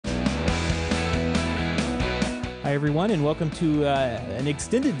Hi, everyone, and welcome to an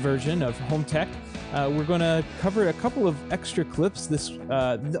extended version of Home Tech. We're going to cover a couple of extra clips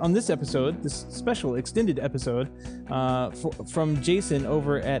on this episode, this special extended episode from Jason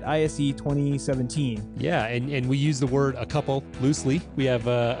over at ISE 2017. Yeah, and we use the word a couple loosely. We have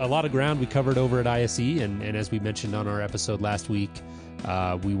a lot of ground we covered over at ISE, and as we mentioned on our episode last week,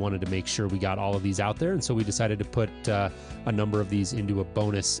 we wanted to make sure we got all of these out there, and so we decided to put a number of these into a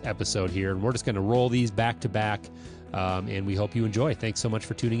bonus episode here, and we're just going to roll these back to back, and we hope you enjoy. Thanks so much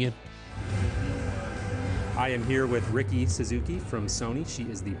for tuning in. I am here with Rikki Suzuki from Sony. She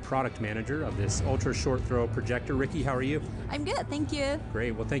is the product manager of this ultra short throw projector. Rikki, how are you? I'm good, thank you.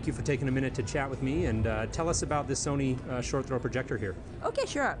 Great. Well, thank you for taking a minute to chat with me and tell us about this Sony short throw projector here. Okay,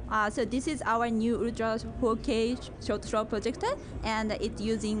 sure. So this is our new Ultra 4K short throw projector, and it's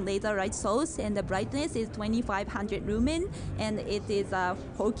using laser light source, and the brightness is 2500 lumen, and it is a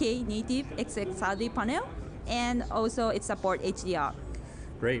 4K native XXRD panel, and also it supports HDR.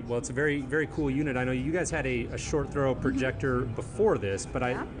 Great. Well, it's a very, very cool unit. I know you guys had a short throw projector before this, but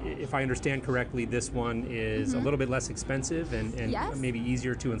if I understand correctly, this one is a little bit less expensive and Yes. maybe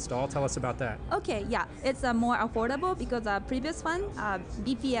easier to install. Tell us about that. Okay, yeah, it's more affordable because the previous one,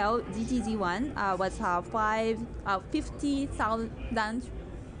 BPL GTZ1, was 50,000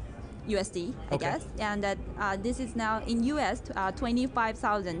 USD, I guess, and this is now in US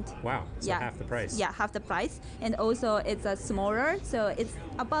 25,000. Wow, so half the price. Yeah, half the price, and also it's smaller, so it's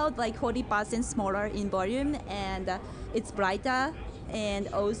about like 40% smaller in volume, and it's brighter, and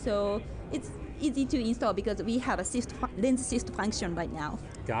also it's easy to install because we have a lens shift function right now.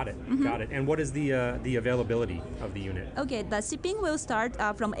 Got it, got it. And what is the availability of the unit? Okay, the shipping will start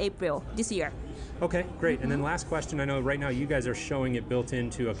from April this year. Okay, great. And then last question, I know right now you guys are showing it built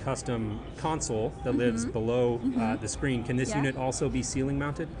into a custom console that lives below the screen. Can this unit also be ceiling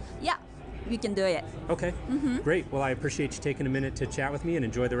mounted? Yeah, we can do it. Okay, great. Well, I appreciate you taking a minute to chat with me, and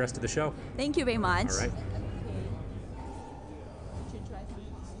enjoy the rest of the show. Thank you very much. All right.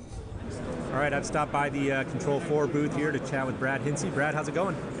 All right, I've stopped by the Control 4 booth here to chat with Brad Hinsey. Brad, how's it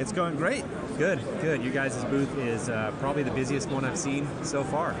going? It's going great. Good, good. You guys' booth is probably the busiest one I've seen so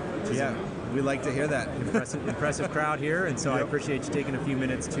far. Yeah, we like to hear that. Impressive crowd here, and so I appreciate you taking a few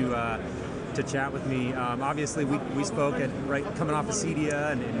minutes to chat with me. Obviously, we spoke coming off of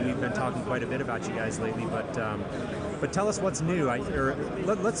CEDIA, and we've been talking quite a bit about you guys lately, but tell us what's new.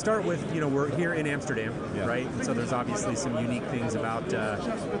 Let's start with, we're here in Amsterdam, right? And so there's obviously some unique things about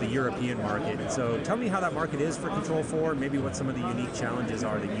the European market. And so tell me how that market is for Control 4, and maybe what some of the unique challenges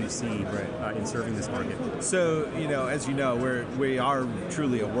are that you see in serving this market. So, as you know, we are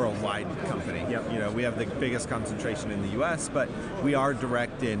truly a worldwide company. Yep. We have the biggest concentration in the US, but we are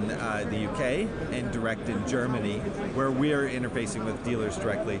direct in the UK and direct in Germany, where we're interfacing with dealers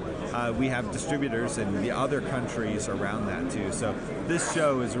directly. We have distributors in the other countries around that too. So this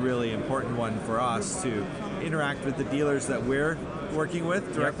show is a really important one for us to interact with the dealers that we're working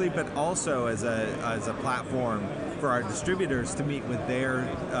with directly, but also as a platform for our distributors to meet with their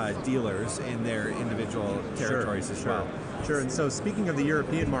dealers in their individual territories as well. Sure, and so speaking of the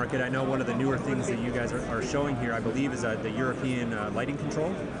European market, I know one of the newer things that you guys are showing here, I believe, is the European lighting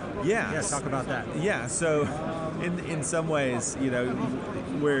control. Yes. Yeah, talk about that. Yeah, so in some ways,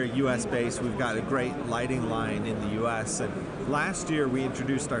 we're US based. We've got a great lighting line in the US, and last year we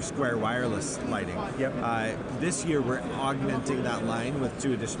introduced our square wireless lighting. Yep. This year we're augmenting that line with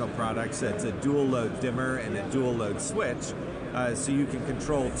 2 additional products. It's a dual load dimmer and a dual load switch. So you can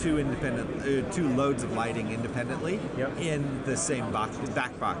control 2 loads of lighting independently in the same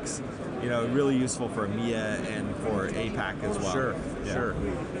back box. Really useful for EMEA and for APAC as well. Sure, sure.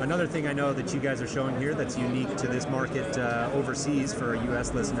 Another thing I know that you guys are showing here that's unique to this market overseas for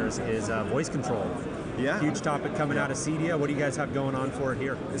US listeners is voice control. Yeah. Huge topic coming out of CEDIA. What do you guys have going on for it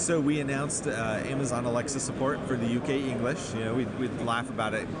here? So we announced Amazon Alexa support for the UK English. We'd laugh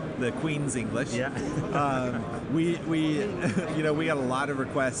about it, the Queen's English. Yeah. We got a lot of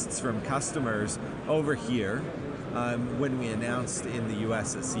requests from customers over here when we announced in the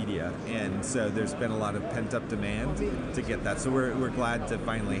US at CEDIA, and so there's been a lot of pent-up demand to get that. So we're glad to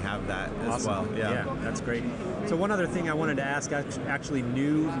finally have that as well. Yeah, that's great. So one other thing I wanted to ask, actually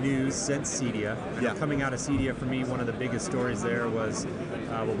new news since CEDIA. Coming out of CEDIA, for me, one of the biggest stories there was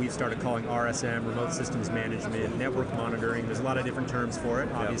what we've started calling RSM, Remote Systems Management, network monitoring. There's a lot of different terms for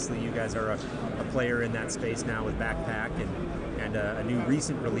it. Obviously, you guys are a player in that space now with Backpack, and a new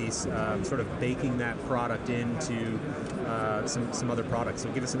recent release, sort of baking that product into some other products. So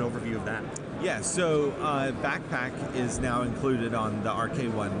give us an overview of that. Yeah, so Backpack is now included on the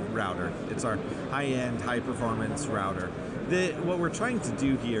RK1 router. It's our high-end, high-performance router. what we're trying to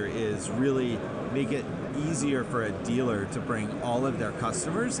do here is really make it easier for a dealer to bring all of their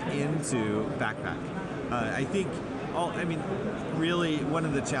customers into Backpack. I think, really one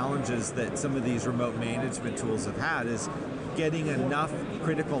of the challenges that some of these remote management tools have had is getting enough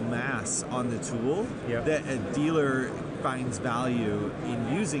critical mass on the tool that a dealer finds value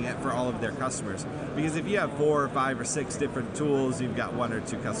in using it for all of their customers. Because if you have 4 or 5 or 6 different tools, you've got 1 or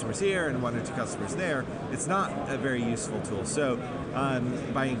 2 customers here and 1 or 2 customers there, it's not a very useful tool. So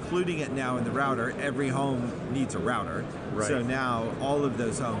by including it now in the router, every home needs a router. Right. So now all of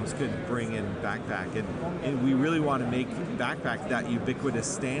those homes could bring in Backpack. And we really want to make Backpack that ubiquitous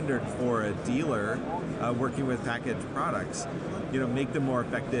standard for a dealer working with packaged products. Make them more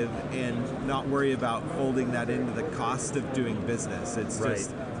effective and not worry about folding that into the cost of doing business. It's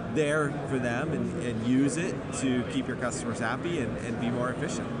just there for them and use it to keep your customers happy and be more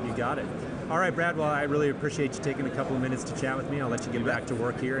efficient. You got it. All right, Brad, well, I really appreciate you taking a couple of minutes to chat with me. I'll let you get back to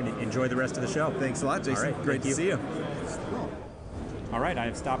work here and enjoy the rest of the show. Thanks a lot, Jason. All right, Great to see you. All right, I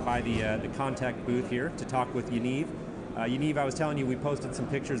have stopped by the Contact booth here to talk with Yaniv. Yaniv, I was telling you, we posted some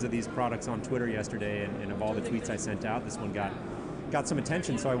pictures of these products on Twitter yesterday, and of all the tweets I sent out, this one got some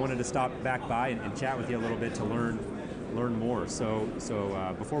attention, so I wanted to stop back by and chat with you a little bit to learn more. So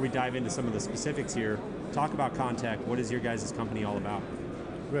before we dive into some of the specifics here, talk about Contact. What is your guys' company all about?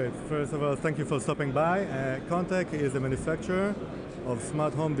 Great. First of all, thank you for stopping by. Contact is a manufacturer of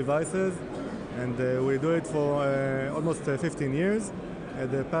smart home devices, and we do it for almost 15 years.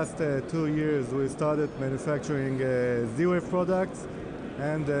 The past 2 years, we started manufacturing Z-Wave products,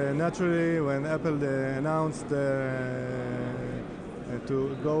 and naturally, when Apple announced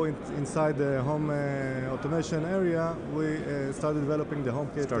to go inside the home automation area, we started developing the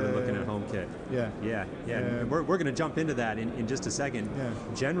HomeKit. Started looking at HomeKit. Yeah. We're going to jump into that in just a second. Yeah.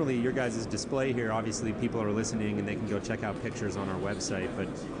 Generally, your guys' display here, obviously people are listening and they can go check out pictures on our website,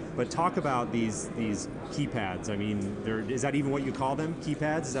 but talk about these keypads. I mean, is that even what you call them?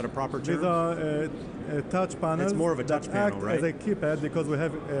 Keypads? Is that a proper term? These are touch panels. It's more of a touch panel, right? As a keypad because we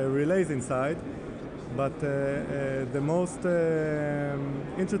have relays inside. But the most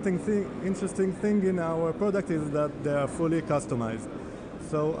interesting thing in our product is that they are fully customized.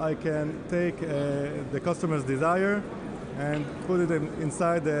 So I can take the customer's desire and put it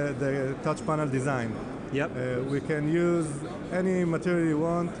inside the touch panel design. Yep. We can use any material you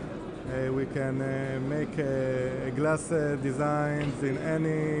want. We can make glass designs in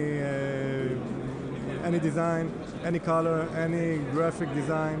any design, any color, any graphic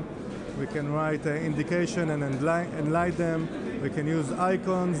design. We can write indication and enlight them. We can use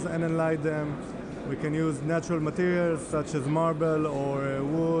icons and enlight them. We can use natural materials such as marble or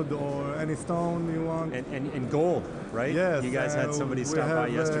wood or any stone you want. And gold, right? Yes. You guys had somebody stop by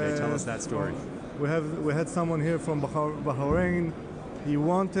yesterday. Tell us that story. We had someone here from Bahrain. He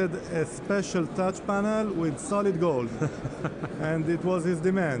wanted a special touch panel with solid gold, and it was his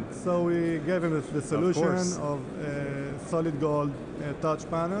demand. So we gave him the solution of solid gold touch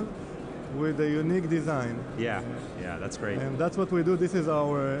panel with a unique design. Yeah, that's great. And that's what we do. This is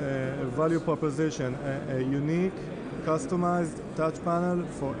our value proposition, a unique, customized touch panel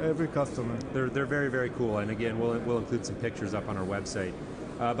for every customer. They're very, very cool, and again, we'll include some pictures up on our website.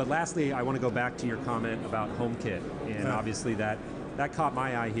 But lastly, I want to go back to your comment about HomeKit, and obviously that caught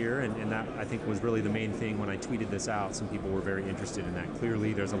my eye here, and that I think was really the main thing when I tweeted this out. Some people were very interested in that.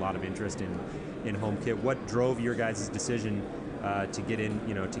 Clearly, there's a lot of interest in HomeKit. What drove your guys' decision to get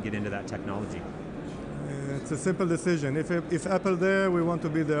into that technology? It's a simple decision. If Apple there, we want to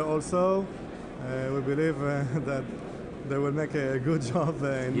be there also. We believe that they will make a good job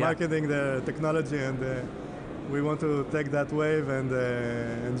in marketing the technology, and we want to take that wave and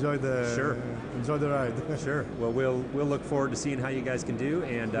enjoy the ride. Sure. Well, we'll look forward to seeing how you guys can do,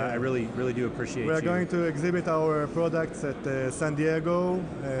 and I really do appreciate. We are going to exhibit our products at San Diego,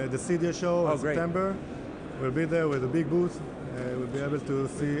 the CEDIA show in September. We'll be there with a big booth. We'll be able to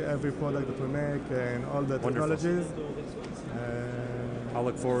see every product that we make and all the technologies. I'll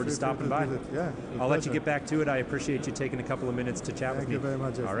look forward to stopping by. Yeah, I'll let you get back to it. I appreciate you taking a couple of minutes to chat with me. Thank you very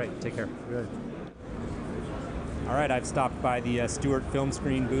much, Jason. All right, take care. Great. All right, I've stopped by the Stewart Film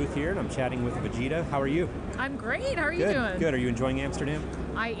Screen booth here, and I'm chatting with Vegeta. How are you? I'm great. How are you doing? Good. Are you enjoying Amsterdam?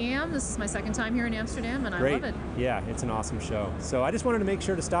 I am. This is my second time here in Amsterdam, and Great. I love it. Yeah, it's an awesome show. So I just wanted to make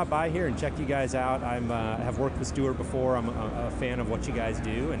sure to stop by here and check you guys out. I have worked with Stewart before. I'm a fan of what you guys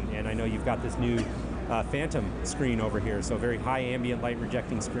do, and I know you've got this new Phantom screen over here, so a very high ambient light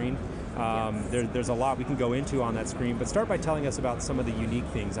rejecting screen. There's a lot we can go into on that screen, but start by telling us about some of the unique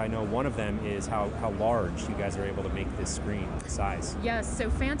things. I know one of them is how large you guys are able to make this screen size. Yes, so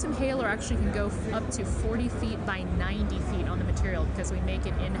Phantom Halo actually can go up to 40 feet by 90 feet on the material because we make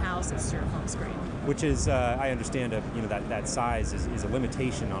it in-house as styrofoam screen. Which is, I understand, that size is a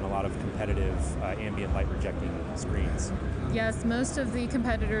limitation on a lot of competitive ambient light rejecting screens. Yes, most of the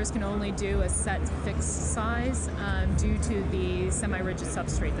competitors can only do a set fixed size due to the semi-rigid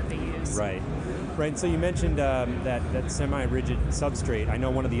substrate that they use. Right. And so you mentioned that semi-rigid substrate. I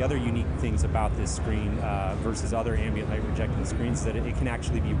know one of the other unique things about this screen versus other ambient light rejecting screens is that it can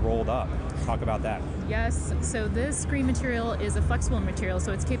actually be rolled up. Talk about that. Yes, so this screen material is a flexible material,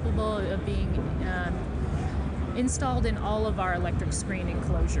 so it's capable of being installed in all of our electric screen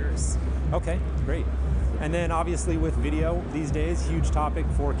enclosures. Okay, great. And then obviously with video these days, huge topic,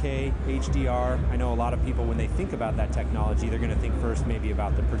 4K, HDR. I know a lot of people, when they think about that technology, they're going to think first maybe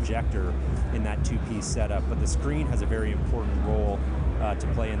about the projector in that two-piece setup, but the screen has a very important role to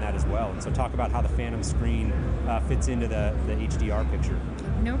play in that as well. And so talk about how the Phantom screen fits into the HDR picture.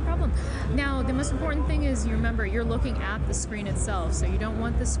 No problem. Now, the most important thing is you remember you're looking at the screen itself, so you don't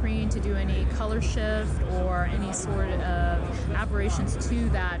want the screen to do any color shift or any sort of aberrations to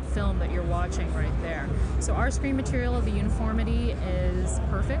that film that you're watching right there. So our screen material, the uniformity is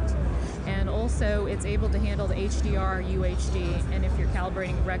perfect, and also it's able to handle the HDR, UHD, and if you're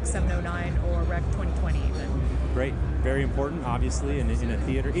calibrating Rec 709 or Rec 2020 even. Great. Very important, obviously, in a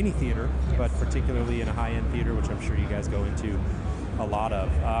theater, any theater, yes, but particularly in a high-end theater, which I'm sure you guys go into a lot of.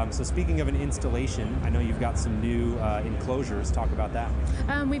 So speaking of an installation, I know you've got some new enclosures. Talk about that.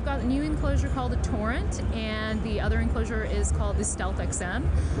 We've got a new enclosure called the Torrent, and the other enclosure is called the Stealth XM.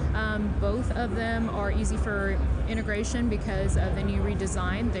 Both of them are easy for integration because of the new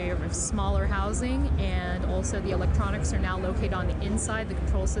redesign. They have smaller housing, and also the electronics are now located on the inside the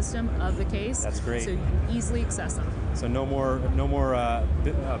control system of the case. That's great. So you can easily access them. So no more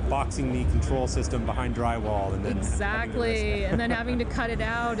boxing the control system behind drywall and then exactly, and then having to cut it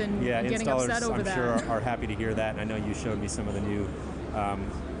out and getting upset over that. I'm sure are happy to hear that. And I know you showed me some of the new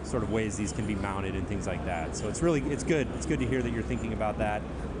sort of ways these can be mounted and things like that. So it's good. It's good to hear that you're thinking about that.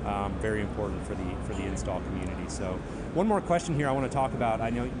 Very important for the install community. So one more question here I want to talk about. I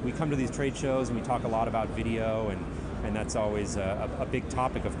know we come to these trade shows and we talk a lot about video, and that's always a big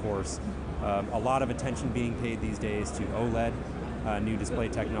topic, of course. A lot of attention being paid these days to OLED, new display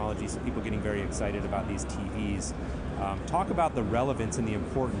technology, so people getting very excited about these TVs. Talk about the relevance and the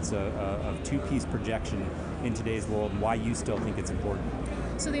importance of two-piece projection in today's world and why you still think it's important.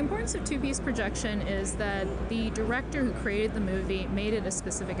 So the importance of two-piece projection is that the director who created the movie made it a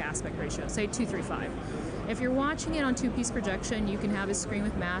specific aspect ratio, say 2:3:5. If you're watching it on two-piece projection, you can have a screen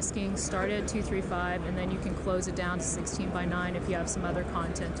with masking, start at 2:3:5, and then you can close it down to 16:9 if you have some other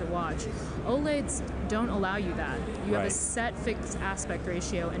content to watch. OLEDs don't allow you that. You have a set fixed aspect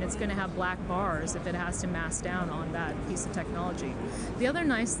ratio, and it's going to have black bars if it has to mask down on that piece of technology. The other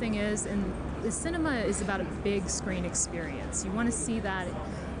nice thing is, the cinema is about a big screen experience. You want to see that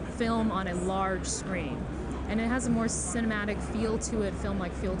film on a large screen. And it has a more cinematic feel to it,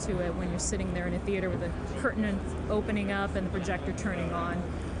 film-like feel to it when you're sitting there in a theater with a curtain opening up and the projector turning on.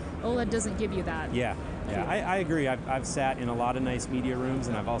 OLED doesn't give you that. Yeah, I agree. I've sat in a lot of nice media rooms,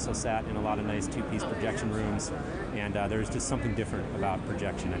 and I've also sat in a lot of nice two-piece projection rooms, and there's just something different about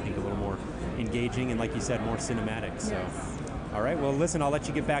projection. I think a little more engaging and, like you said, more cinematic. So. Yes. All right, well, listen, I'll let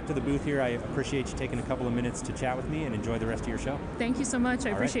you get back to the booth here. I appreciate you taking a couple of minutes to chat with me, and enjoy the rest of your show. Thank you so much. I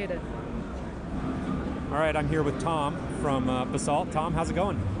appreciate it. All right, I'm here with Tom from Basalt. Tom, how's it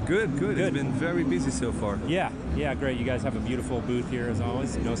going? Good. It's been very busy so far. Yeah, great. You guys have a beautiful booth here as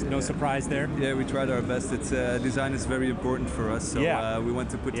always. No surprise there. Yeah, we tried our best. It's design is very important for us, so we want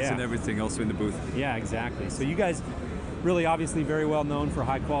to put this in everything, also in the booth. Yeah, exactly. So you guys really obviously very well known for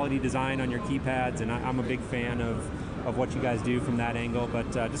high quality design on your keypads, and I'm a big fan of what you guys do from that angle,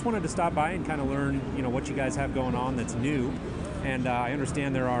 but just wanted to stop by and kind of learn, what you guys have going on that's new. And I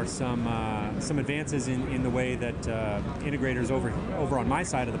understand there are some advances in the way that integrators over on my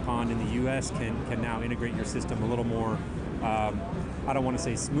side of the pond in the U.S. can now integrate your system a little more. I don't want to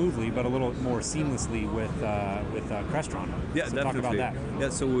say smoothly, but a little more seamlessly with Crestron. Yeah, so definitely. Talk about that. Yeah,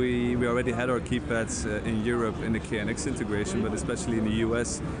 so we already had our keypads in Europe in the KNX integration, but especially in the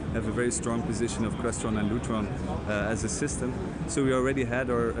US, have a very strong position of Crestron and Lutron as a system. So we already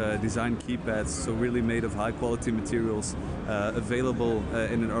had our design keypads, so really made of high quality materials, available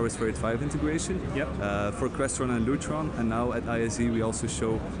in an RS485 integration for Crestron and Lutron. And now at ISE we also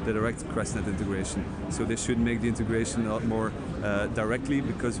show the direct CrestNet integration. So this should make the integration a lot more directly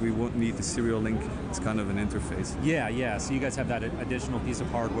because we won't need the serial link as kind of an interface. Yeah. So you guys have that additional piece of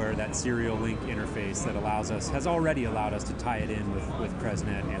hardware, that serial link interface that has already allowed us to tie it in with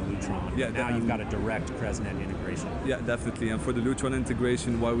Cresnet and Lutron. Yeah, now you've got a direct Cresnet integration. Yeah, definitely. And for the Lutron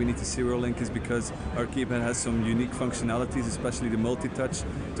integration, why we need the serial link is because our keypad has some unique functionalities, especially the multi-touch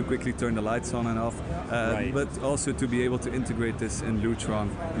to quickly turn the lights on and off, but also to be able to integrate this in Lutron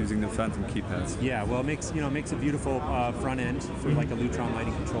using the Phantom keypads. Yeah, well, it makes a beautiful front end for like a Lutron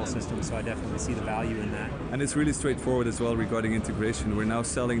lighting control system. So I definitely see the value in that. And it's really straightforward as well regarding integration. We're now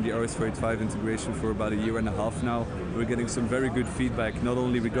selling the RS485 integration for about a year and a half now. We're getting some very good feedback, not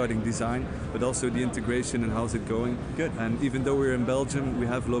only regarding design, but also the integration and how's it going. Good. And even though we're in Belgium, we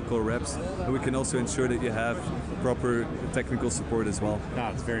have local reps, and we can also ensure that you have proper technical support as well. No,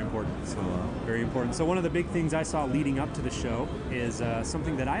 it's very important. Very important. So one of the big things I saw leading up to the show is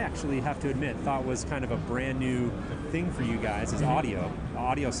something that I actually have to admit thought was kind of a brand new thing for you guys is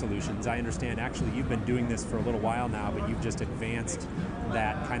audio solutions. I understand actually you've been doing this for a little while now, but you've just advanced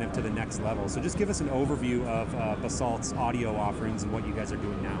that kind of to the next level. So just give us an overview of Basalt's audio offerings and what you guys are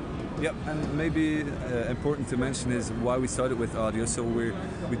doing now. Yep, and maybe important to mention is why we started with audio. So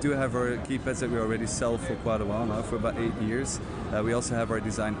we do have our keypads that we already sell for quite a while now, for about 8 years. We also have our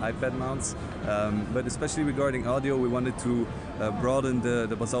design iPad mounts, but especially regarding audio, we wanted to broaden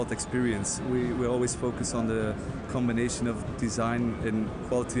the Basalt experience. We always focus on the combination of design and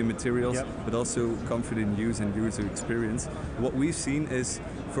quality of materials, but also comfort in use and user experience. What we've seen is,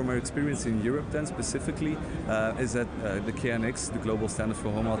 from our experience in Europe then specifically, is that the KNX, the global standard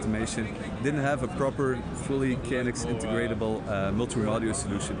for home automation, didn't have a proper, fully KNX integratable multi-room audio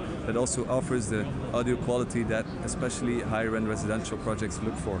solution that also offers the audio quality that especially higher-end residential projects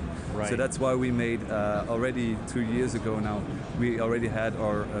look for. Right. So that's why we made, already 2 years ago now, we already had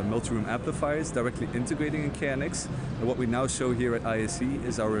our multi-room amplifiers directly integrating in KNX. And what we now show here at ISE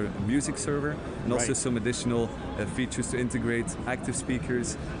is our music server and also some additional features to integrate active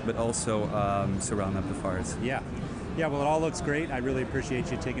speakers, but also surround amplifiers. Yeah, well, it all looks great. I really appreciate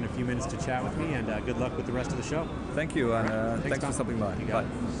you taking a few minutes to chat with me, and good luck with the rest of the show. Thank you, and thanks for stopping by. You got it.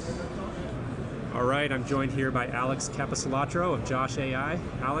 All right, I'm joined here by Alex Capisulatro of Josh AI.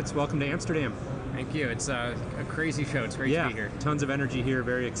 Alex, welcome to Amsterdam. Thank you. It's a crazy show. It's great to be here. Tons of energy here,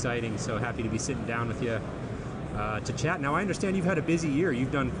 very exciting. So happy to be sitting down with you to chat. Now, I understand you've had a busy year.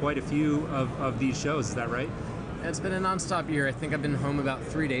 You've done quite a few of these shows, is that right? It's been a nonstop year. I think I've been home about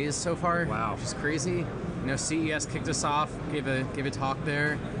 3 days so far. Wow. Which is crazy. You know, CES kicked us off, gave a talk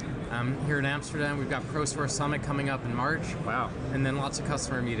there. Here in Amsterdam, we've got ProSource Summit coming up in March. Wow. And then lots of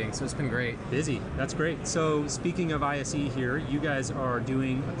customer meetings, so it's been great. Busy. That's great. So speaking of ISE here, you guys are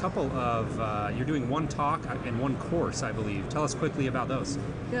doing a couple of, you're doing one talk and one course, I believe. Tell us quickly about those.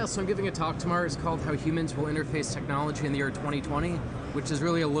 Yeah, so I'm giving a talk tomorrow. It's called How Humans Will Interface Technology in the Year 2020, which is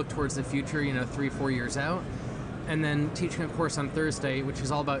really a look towards the future, 3-4 years out. And then teaching a course on Thursday, which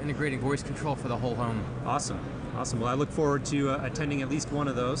is all about integrating voice control for the whole home. Awesome. Well, I look forward to attending at least one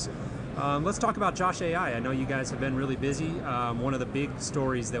of those. Let's talk about Josh AI. I know you guys have been really busy. One of the big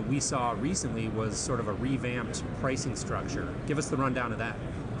stories that we saw recently was sort of a revamped pricing structure. Give us the rundown of that.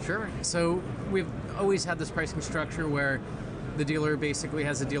 Sure. So we've always had this pricing structure where the dealer basically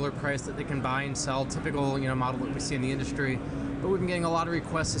has a dealer price that they can buy and sell, typical model that we see in the industry. But we've been getting a lot of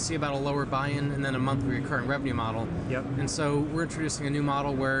requests to see about a lower buy-in and then a monthly recurring revenue model. Yep. And so we're introducing a new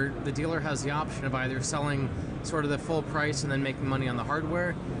model where the dealer has the option of either selling sort of the full price and then making money on the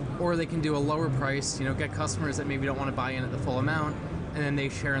hardware, or they can do a lower price, get customers that maybe don't want to buy in at the full amount, and then they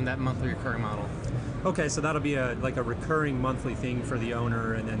share in that monthly recurring model. Okay, so that'll be like a recurring monthly thing for the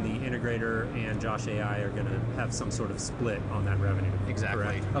owner, and then the integrator and Josh AI are going to have some sort of split on that revenue. Exactly.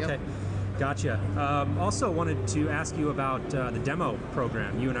 Correct? Yep. Okay. Gotcha. Also wanted to ask you about the demo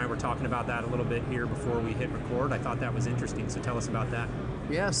program. You and I were talking about that a little bit here before we hit record. I thought that was interesting, so tell us about that.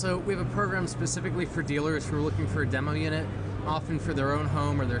 Yeah, so we have a program specifically for dealers who are looking for a demo unit, often for their own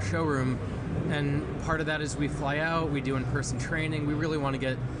home or their showroom. And part of that is we fly out, we do in-person training. We really want to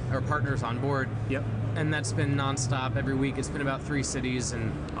get our partners on board. Yep. And that's been nonstop every week. It's been about 3 cities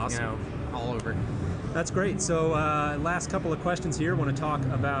and awesome. All over. That's great. So last couple of questions here. Let's talk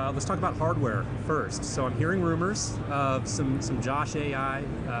about hardware first. So I'm hearing rumors of some Josh AI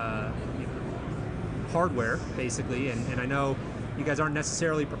hardware, basically, and I know you guys aren't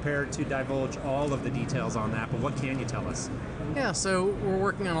necessarily prepared to divulge all of the details on that, but what can you tell us? Yeah, so we're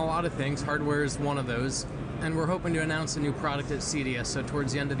working on a lot of things. Hardware is one of those, and we're hoping to announce a new product at CES, so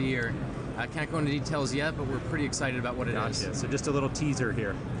towards the end of the year. I can't go into details yet, but we're pretty excited about what it is. So just a little teaser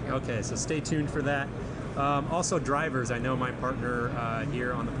here. Okay, so stay tuned for that. Also drivers, I know my partner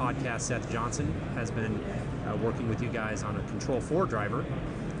here on the podcast, Seth Johnson, has been working with you guys on a Control 4 driver,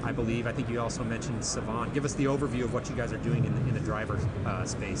 I believe. I think you also mentioned Savant. Give us the overview of what you guys are doing in the driver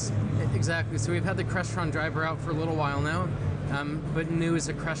space. Exactly. So we've had the Crestron driver out for a little while now, but new is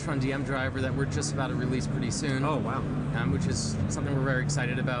a Crestron DM driver that we're just about to release pretty soon. Oh, wow. Which is something we're very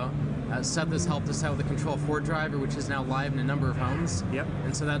excited about. Seth has helped us out with the Control 4 driver, which is now live in a number of homes. Yep.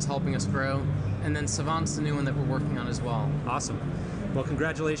 And so that's helping us grow. And then Savant's the new one that we're working on as well. Awesome. Well,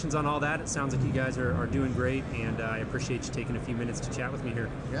 congratulations on all that. It sounds like you guys are doing great, and I appreciate you taking a few minutes to chat with me here.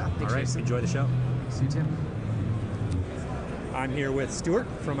 Yeah, all right, Jason. Enjoy the show. See you, Tim. I'm here with Stuart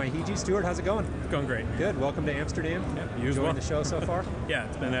from IHG. Stuart, how's it going? Going great. Good. Welcome to Amsterdam. You as well. Enjoying the show so far? Yeah,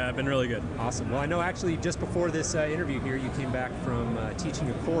 it's been really good. Awesome. Well, I know actually just before this interview here, you came back from teaching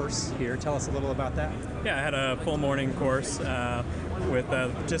a course here. Tell us a little about that. Yeah, I had a full morning course with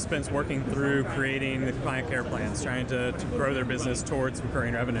participants working through creating the client care plans, trying to grow their business towards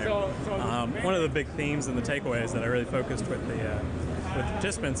recurring revenue. One of the big themes and the takeaways that I really focused with the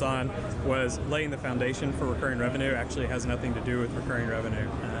participants on was laying the foundation for recurring revenue actually has nothing to do with recurring revenue.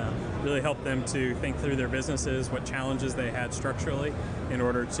 Really helped them to think through their businesses, what challenges they had structurally in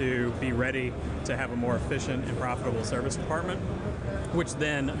order to be ready to have a more efficient and profitable service department, which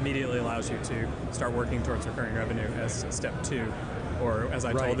then immediately allows you to start working towards recurring revenue as step 2. Or as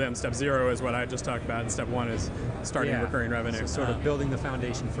I told them, step 0 is what I just talked about, and step 1 is starting recurring revenue. So sort of building the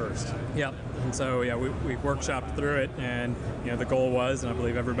foundation first. Yep. And so we workshopped through it, and the goal was, and I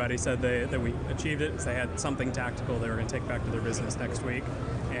believe everybody said that we achieved it, is they had something tactical they were going to take back to their business next week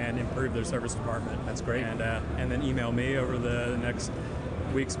and improve their service department. That's great. And then email me over the next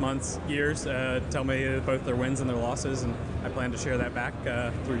weeks, months, years, tell me both their wins and their losses, and I plan to share that back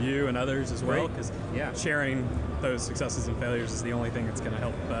through you and others as well, because sharing those successes and failures is the only thing that's going to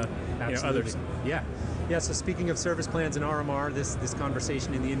help others. Yeah. So speaking of service plans and RMR, this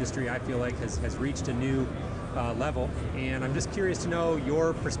conversation in the industry, I feel like has reached a new level, and I'm just curious to know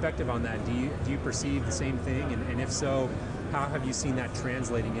your perspective on that. Do you perceive the same thing, and if so, how have you seen that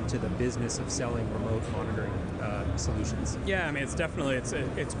translating into the business of selling remote monitoring solutions? Yeah, I mean,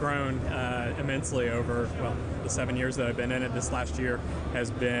 it's grown immensely over the 7 years that I've been in it. This last year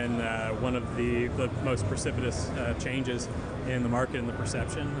has been one of the most precipitous changes in the market and the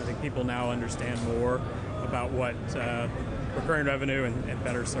perception. I think people now understand more about what recurring revenue and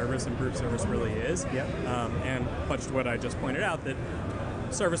better service, improved service really is. Yep. And much to what I just pointed out, that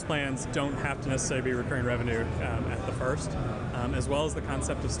service plans don't have to necessarily be recurring revenue at the first, as well as the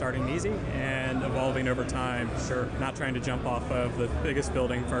concept of starting easy and evolving over time. Sure. Not trying to jump off of the biggest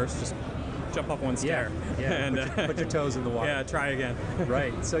building first, just jump up one stair. Yeah. And put your toes in the water. Yeah, try again.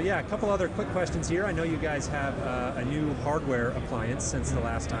 Right. So a couple other quick questions here. I know you guys have a new hardware appliance since the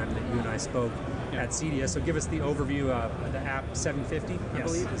last time that you and I spoke at CEDIA. So give us the overview of the App 750, I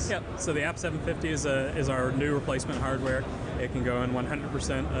believe. Yep. So the App 750 is our new replacement hardware. It can go in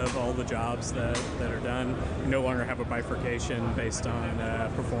 100% of all the jobs that are done. We no longer have a bifurcation based on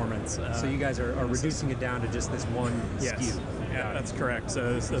performance. So you guys are reducing it down to just this one SKU. Yeah, that's correct.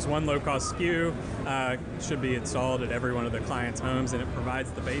 So this one low-cost SKU should be installed at every one of the clients' homes, and it provides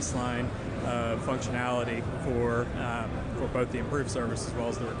the baseline functionality for both the improved service as well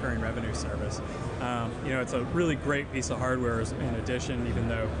as the recurring revenue service. It's a really great piece of hardware in addition, even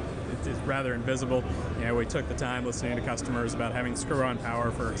though it's rather invisible. We took the time listening to customers about having screw-on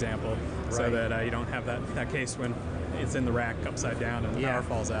power, for example, so that you don't have that case when it's in the rack upside down and the power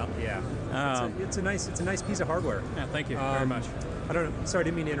falls out. Yeah, it's a nice piece of hardware. Yeah, thank you very much. I don't know. Sorry, I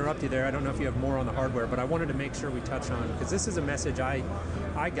didn't mean to interrupt you there. I don't know if you have more on the hardware, but I wanted to make sure we touch on, because this is a message I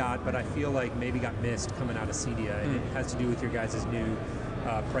got, but I feel like maybe got missed coming out of CEDIA, and it has to do with your guys' new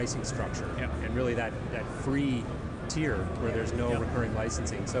pricing structure, and really that free tier where there's no recurring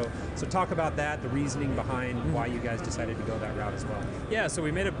licensing. So talk about that, the reasoning behind why you guys decided to go that route as well. Yeah, so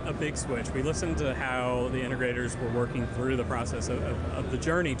we made a big switch. We listened to how the integrators were working through the process of the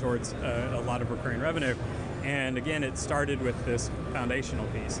journey towards a lot of recurring revenue. And again, it started with this foundational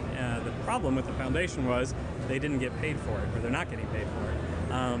piece. The problem with the foundation was they didn't get paid for it, or they're not getting paid for it.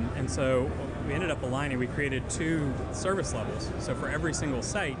 And so we ended up aligning. We created 2 service levels. So for every single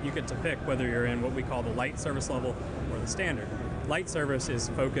site, you get to pick whether you're in what we call the light service level or the standard. Light service is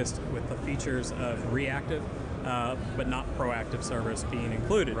focused with the features of reactive, but not proactive service being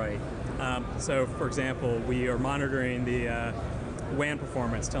included. Right. So for example, we are monitoring the WAN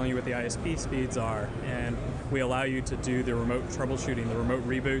performance, telling you what the ISP speeds are, and we allow you to do the remote troubleshooting, the remote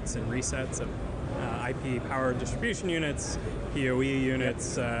reboots and resets of IP power distribution units, PoE units,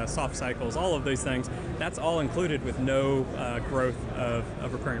 soft cycles, all of these things. That's all included with no growth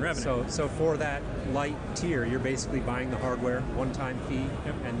of recurring revenue. So for that light tier, you're basically buying the hardware, one-time fee,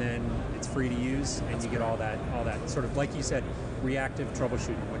 and then it's free to use, and you get all that sort of, like you said, reactive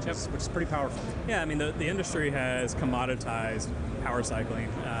troubleshooting, which is pretty powerful. Yeah, I mean the industry has commoditized power cycling,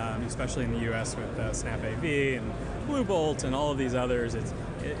 especially in the U.S. with Snap AV and Blue Bolt and all of these others.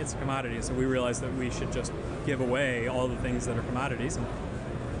 It's a commodity, so we realized that we should just give away all the things that are commodities and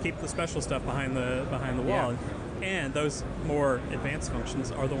keep the special stuff behind the wall. And those more advanced functions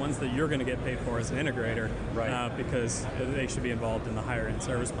are the ones that you're going to get paid for as an integrator, because they should be involved in the higher end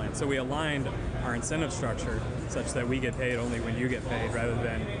service plan. So we aligned our incentive structure such that we get paid only when you get paid, rather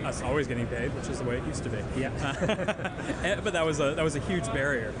than us always getting paid, which is the way it used to be. But that was a huge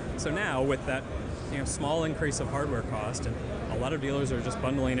barrier. So now with that small increase of hardware cost, and a lot of dealers are just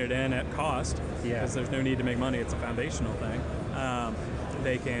bundling it in at cost because there's no need to make money. It's a foundational thing.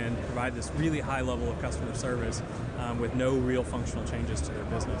 They can provide this really high level of customer service with no real functional changes to their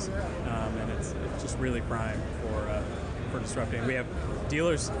business, and it's just really prime for disrupting. We have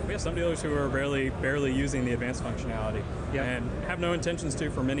some dealers who are barely using the advanced functionality and have no intentions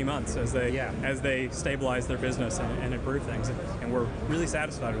to for many months as they stabilize their business and improve things, and we're really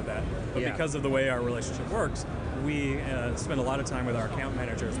satisfied with that. But because of the way our relationship works, we spend a lot of time with our account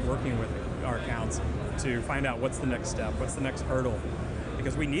managers working with our accounts to find out what's the next step, what's the next hurdle,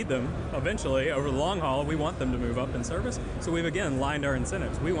 because we need them eventually over the long haul. We want them to move up in service, so we've again lined our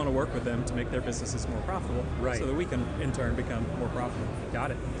incentives. We want to work with them to make their businesses more profitable, so that we can in turn become more profitable.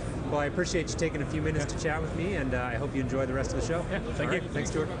 Got it. Well, I appreciate you taking a few minutes to chat with me, and I hope you enjoy the rest of the show. Thank you.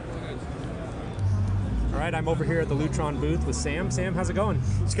 Thanks, Stuart. All right, I'm over here at the Lutron booth with Sam. Sam, how's it going?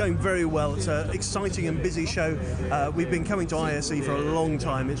 It's going very well. It's an exciting and busy show. We've been coming to ISE for a long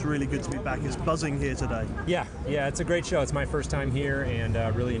time. It's really good to be back. It's buzzing here today. Yeah, it's a great show. It's my first time here, and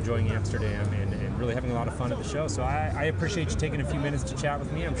really enjoying Amsterdam and really having a lot of fun at the show. So I appreciate you taking a few minutes to chat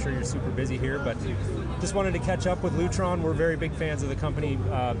with me. I'm sure you're super busy here, but just wanted to catch up with Lutron. We're very big fans of the company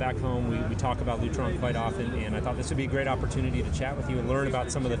back home. We talk about Lutron quite often, and I thought this would be a great opportunity to chat with you and learn about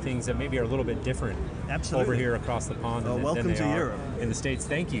some of the things that maybe are a little bit different over here across the pond welcome than to they Europe. are in the States.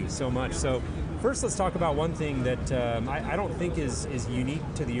 Thank you so much. So first, let's talk about one thing that I don't think is unique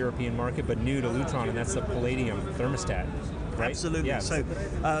to the European market, but new to Lutron, and that's the Palladium thermostat. Right? Absolutely. Yeah. So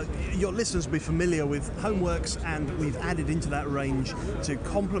your listeners will be familiar with HomeWorks, and we've added into that range to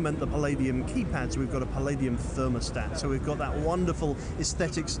complement the Palladium keypads. We've got a Palladium thermostat. So we've got that wonderful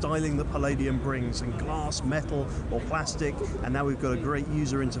aesthetic styling that Palladium brings in glass, metal, or plastic, and now we've got a great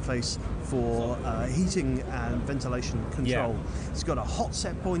user interface for heating and ventilation control. It's got a hot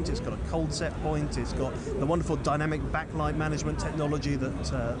set point, it's got a cold set point, it's got the wonderful dynamic backlight management technology that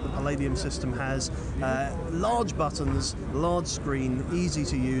the Palladium system has. Large buttons, large screen, easy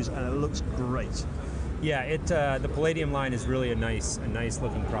to use, and it looks great. Yeah, the Palladium line is really a nice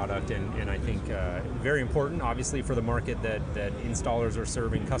looking product, and I think very important, obviously, for the market that installers are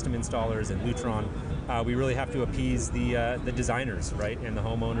serving, custom installers, and Lutron. We really have to appease the designers, right, and the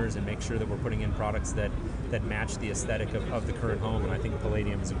homeowners, and make sure that we're putting in products that match the aesthetic of the current home. And I think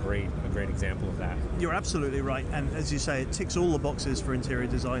Palladium is a great example of that. You're absolutely right, and as you say, it ticks all the boxes for interior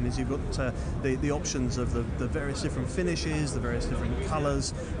designers. You've got the options of the various different finishes, the various different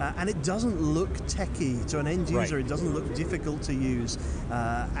colors, and it doesn't look techy to an end user. It doesn't look difficult to use,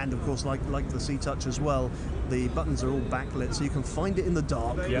 and of course, like the C-Touch as well, the buttons are all backlit, so you can find it in the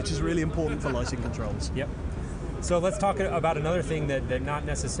dark, which is really important for lighting controls. Yep. So let's talk about another thing that not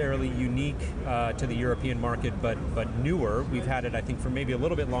necessarily unique to the European market, but newer. We've had it, I think, for maybe a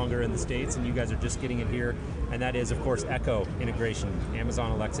little bit longer in the States, and you guys are just getting it here, and that is, of course, Echo integration,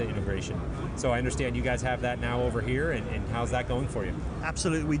 Amazon Alexa integration. So I understand you guys have that now over here, and how's that going for you?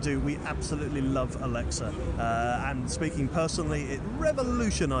 Absolutely, we do. We absolutely love Alexa. And speaking personally, it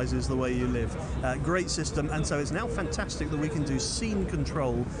revolutionizes the way you live. Great system, and so it's now fantastic that we can do scene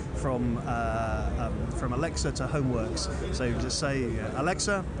control from Alexa to HomeWorks. So just say,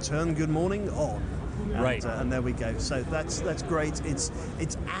 Alexa, turn Good Morning on. And, and there we go. So that's great. It's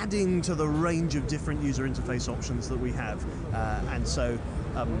adding to the range of different user interface options that we have, and so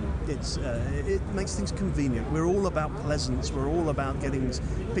it makes things convenient. We're all about pleasance. We're all about getting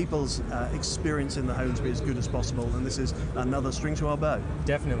people's experience in the home to be as good as possible, and this is another string to our bow.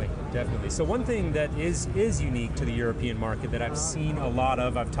 Definitely. So one thing that is unique to the European market that I've seen a lot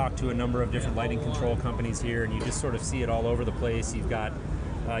of, I've talked to a number of different lighting control companies here, and you just sort of see it all over the place. You've got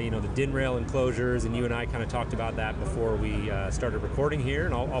the DIN rail enclosures, and you and I kind of talked about that before we started recording here,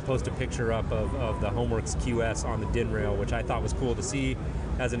 and I'll post a picture up of the HomeWorks QS on the DIN rail, which I thought was cool to see.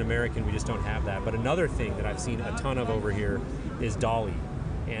 As an American, we just don't have that. But another thing that I've seen a ton of over here is Dolly,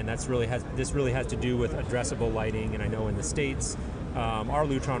 and this really has to do with addressable lighting. And I know in the States, our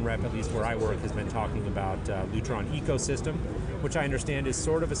Lutron rep, at least where I work, has been talking about Lutron ecosystem, which I understand is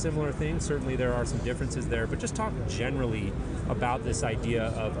sort of a similar thing. Certainly there are some differences there, but just talk generally about this idea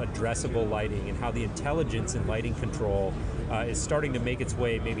of addressable lighting and how the intelligence in lighting control is starting to make its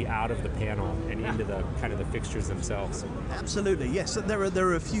way maybe out of the panel and into the kind of the fixtures themselves. Absolutely, yes. There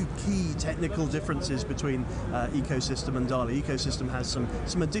are a few key technical differences between Ecosystem and DALI. Ecosystem has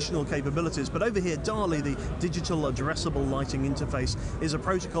some additional capabilities, but over here, DALI, the digital addressable lighting interface, is a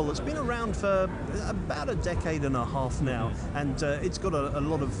protocol that's been around for about a decade and a half now, and it's got a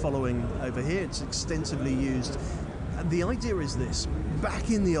lot of following over here. It's extensively used. The idea is this.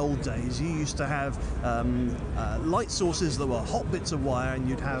 Back in the old days, you used to have light sources that were hot bits of wire, and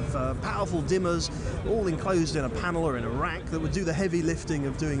you'd have powerful dimmers all enclosed in a panel or in a rack that would do the heavy lifting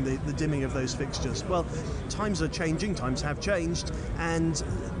of doing the dimming of those fixtures. Well, times are changing, times have changed, and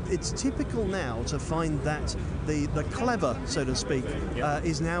it's typical now to find that the clever, so to speak,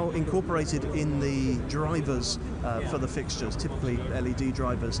 is now incorporated in the drivers for the fixtures, typically LED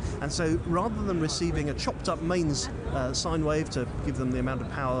drivers. And so rather than receiving a chopped up mains sine wave to give them the amount of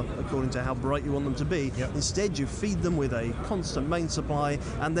power according to how bright you want them to be, instead you feed them with a constant main supply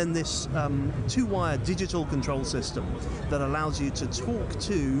and then this two-wire digital control system that allows you to talk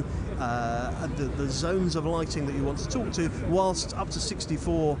to the zones of lighting that you want to talk to, whilst up to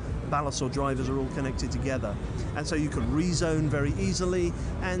 64 ballast or drivers are all connected together. And so you can rezone very easily,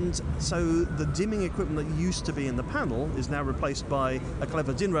 and so the dimming equipment that used to be in the panel is now replaced by a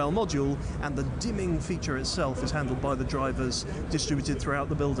clever DIN rail module, and the dimming feature itself is handled by the drivers distributed throughout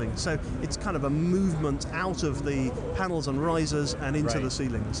the building. So it's kind of a movement out of the panels and risers and into the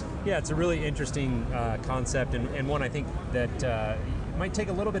ceilings. Yeah, it's a really interesting concept, and one I think that might take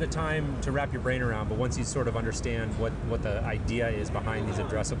a little bit of time to wrap your brain around, but once you sort of understand what the idea is behind these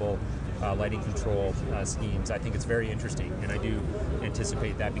addressable lighting control schemes, I think it's very interesting, and I do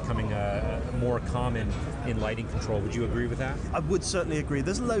anticipate that becoming more common in lighting control. Would you agree with that? I would certainly agree.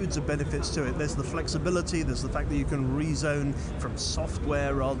 There's loads of benefits to it. There's the flexibility, there's the fact that you can rezone from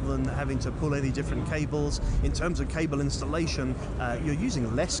software rather than having to pull any different cables. In terms of cable installation, you're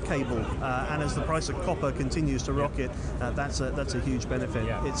using less cable, and as the price of copper continues to rocket, that's a huge benefit.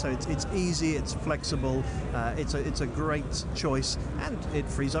 It's easy, it's flexible, it's a great choice, and it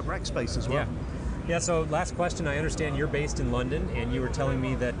frees up rack space as well. Yeah, so last question. I understand you're based in London, and you were telling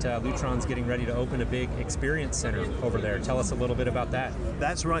me that Lutron's getting ready to open a big experience center over there. Tell us a little bit about that.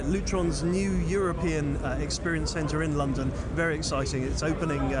 That's right, Lutron's new European experience center in London. Very exciting. It's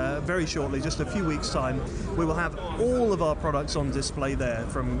opening very shortly, just a few weeks' time. We will have all of our products on display there,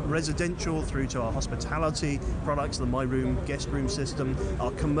 from residential through to our hospitality products, the My Room guest room system,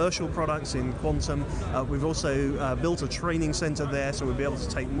 our commercial products in Quantum. We've also built a training center there, so we'll be able to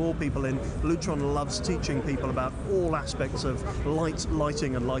take more people in. Lutron loves teaching people about all aspects of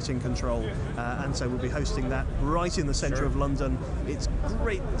lighting and lighting control, and so we'll be hosting that right in the centre of London. It's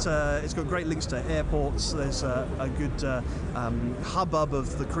great. It's got great links to airports. There's a good hubbub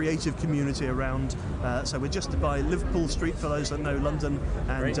of the creative community around. So we're just by Liverpool Street for those that know London,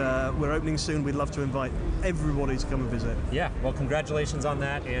 and we're opening soon. We'd love to invite everybody to come and visit. Yeah, well, congratulations on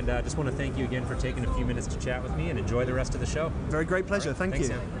that, and I just want to thank you again for taking a few minutes to chat with me, and enjoy the rest of the show. Very great pleasure. Thank you.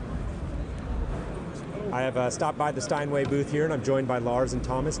 Sam. I have stopped by the Steinway booth here, and I'm joined by Lars and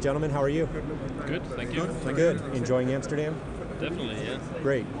Thomas. Gentlemen, how are you? Good, thank you. Good. Enjoying Amsterdam? Definitely, yeah.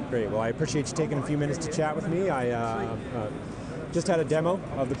 Great. Well, I appreciate you taking a few minutes to chat with me. I just had a demo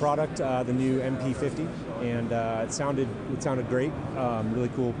of the product, the new MP50, and it sounded great.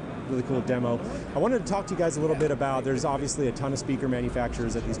 Really cool demo. I wanted to talk to you guys a little bit about, there's obviously a ton of speaker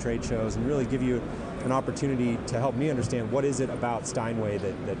manufacturers at these trade shows, and really give you an opportunity to help me understand what is it about Steinway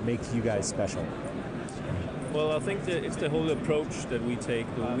that makes you guys special. Well, I think that it's the whole approach that we take.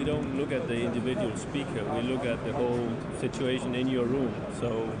 We don't look at the individual speaker, we look at the whole situation in your room.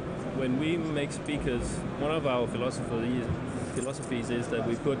 So when we make speakers, one of our philosophies is that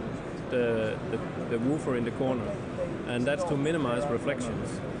we put the woofer in the corner, and that's to minimize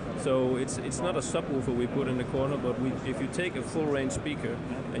reflections. So it's not a subwoofer we put in the corner, but if you take a full range speaker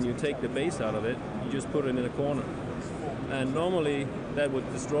and you take the bass out of it, you just put it in a corner. And normally that would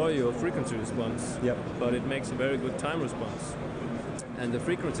destroy your frequency response, but it makes a very good time response. And the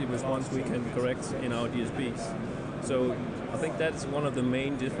frequency response we can correct in our DSPs. So I think that's one of the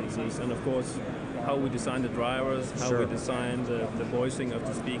main differences. And of course, how we design the drivers, how we design the voicing of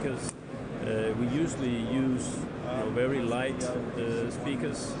the speakers. We usually use very light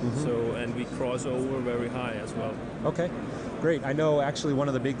speakers, and we cross over very high as well. Okay, great. I know actually one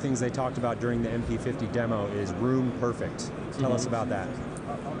of the big things they talked about during the MP50 demo is Room Perfect. Tell us about that.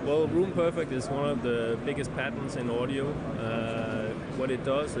 Well, Room Perfect is one of the biggest patents in audio. What it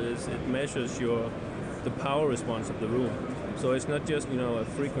does is it measures the power response of the room. So it's not just a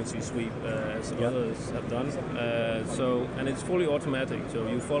frequency sweep as others have done. And it's fully automatic. So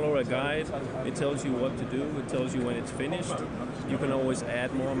you follow a guide. It tells you what to do. It tells you when it's finished. You can always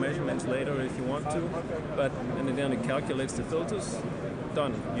add more measurements later if you want to. And then it calculates the filters.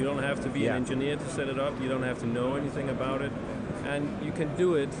 Done. You don't have to be an engineer to set it up. You don't have to know anything about it. And you can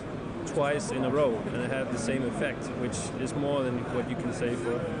do it twice in a row and have the same effect, which is more than what you can say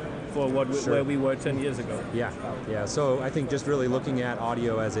for where we were 10 years ago. Yeah. So I think just really looking at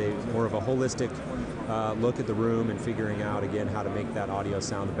audio as a more of a holistic look at the room and figuring out again how to make that audio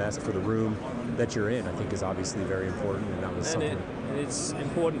sound the best for the room that you're in, I think is obviously very important, and that was something. And it's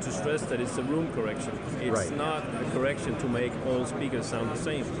important to stress that it's a room correction. It's not a correction to make all speakers sound the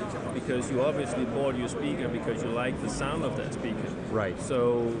same, because you obviously bought your speaker because you like the sound of that speaker. Right.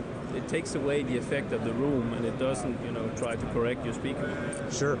 So it takes away the effect of the room, and it doesn't, try to correct your speaker.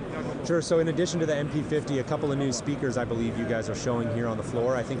 Sure. So in addition to the MP50, a couple of new speakers I believe you guys are showing here on the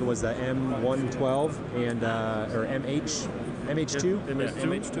floor. I think it was the M112 and or MH2?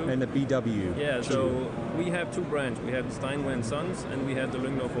 MH2 and the BW. Yeah, so we have two brands. We have the Steinway & Sons and we have the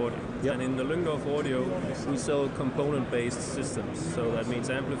Lyngdorf Audio. And in the Lyngdorf Audio, we sell component-based systems. So that means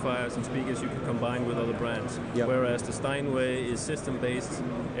amplifiers and speakers you can combine with other brands. Whereas the Steinway is system-based.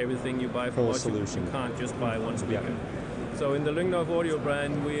 Everything you buy from us, you can't just buy one speaker. So in the Lyngdorf Audio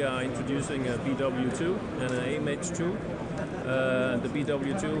brand, we are introducing a BW2 and an MH2. The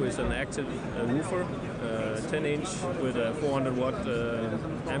BW2 is an active woofer, 10-inch with a 400-watt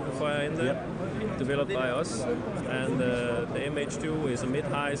amplifier in there, developed by us. And the MH2 is a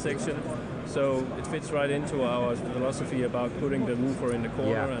mid-high section, so it fits right into our philosophy about putting the woofer in the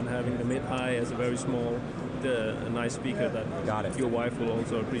corner and having the mid-high as a very small, a nice speaker that your wife will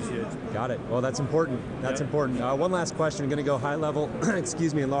also appreciate. Got it. Well, that's important. That's important. One last question. I'm going to go high level.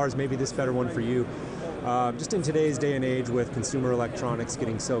 Excuse me, and Lars, maybe this better one for you. Just in today's day and age with consumer electronics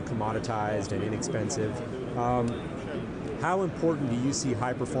getting so commoditized and inexpensive, how important do you see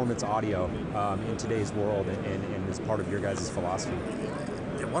high performance audio in today's world and as part of your guys' philosophy?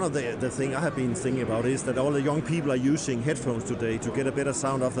 One of the thing I have been thinking about is that all the young people are using headphones today to get a better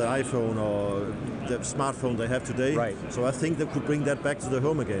sound of the iPhone or the smartphone they have today. Right. So I think they could bring that back to the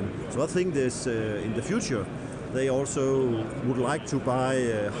home again. So I think this in the future they also would like to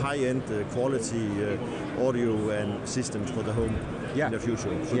buy high-end quality audio and systems for the home in the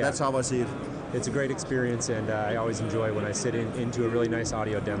future. So that's how I see it. It's a great experience, and I always enjoy when I sit into a really nice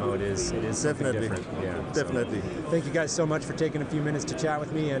audio demo. It is something different. Yeah, definitely. So, thank you guys so much for taking a few minutes to chat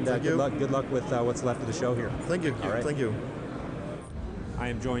with me, and good luck with what's left of the show here. Thank you. All right. Thank you. I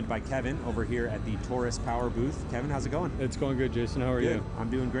am joined by Kevin over here at the Taurus Power booth. Kevin, how's it going? It's going good, Jason. How are you?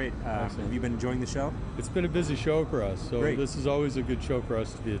 I'm doing great. Have you been enjoying the show? It's been a busy show for us, so this is always a good show for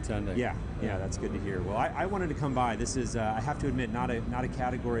us to be attending. Yeah, that's good to hear. Well, I wanted to come by. This is, I have to admit, not a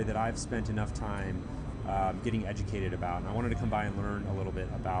category that I've spent enough time getting educated about. And I wanted to come by and learn a little bit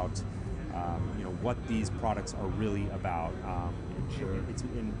about what these products are really about.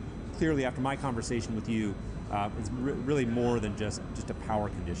 Clearly, after my conversation with you, it's really more than just a power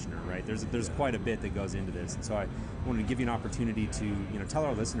conditioner, right? There's quite a bit that goes into this, and so I wanted to give you an opportunity to tell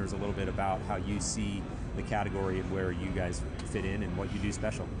our listeners a little bit about how you see the category and where you guys fit in and what you do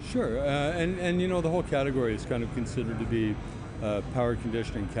special. Sure, and the whole category is kind of considered to be a power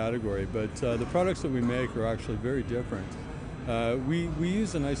conditioning category, but the products that we make are actually very different. We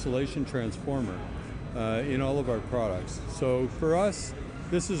use an isolation transformer in all of our products, so for us,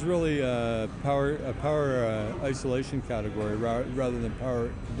 this is really a power isolation category rather than power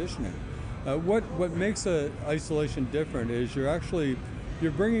conditioning. What makes isolation different is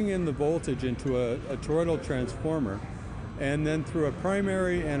you're bringing in the voltage into a toroidal transformer, and then through a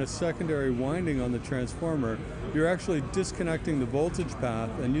primary and a secondary winding on the transformer, you're actually disconnecting the voltage path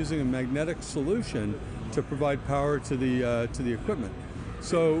and using a magnetic solution to provide power to the equipment.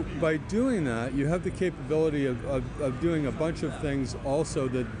 So by doing that, you have the capability of doing a bunch of things also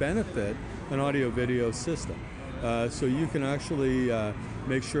that benefit an audio-video system. So you can actually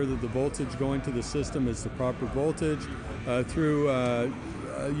make sure that the voltage going to the system is the proper voltage through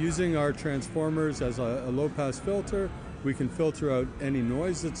using our transformers as a low-pass filter We can filter out any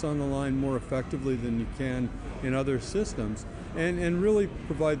noise that's on the line more effectively than you can in other systems, and really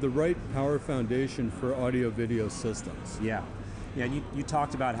provide the right power foundation for audio-video systems. Yeah. Yeah, and you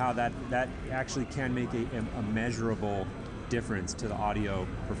talked about how that actually can make a measurable difference to the audio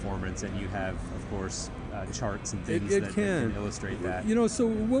performance, and you have, of course, charts and things that can illustrate that. You know, so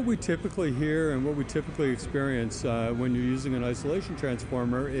what we typically hear and what we typically experience when you're using an isolation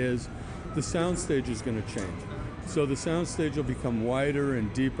transformer is the soundstage is going to change. So the soundstage will become wider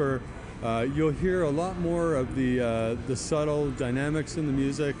and deeper. You'll hear a lot more of the subtle dynamics in the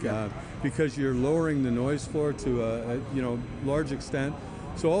music because you're lowering the noise floor to a large extent.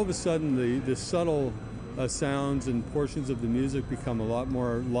 So all of a sudden the subtle sounds and portions of the music become a lot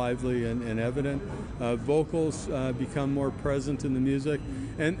more lively and evident. Vocals become more present in the music.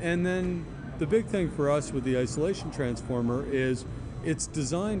 And then the big thing for us with the isolation transformer is it's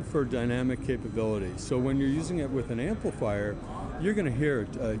designed for dynamic capability. So when you're using it with an amplifier, you're going to hear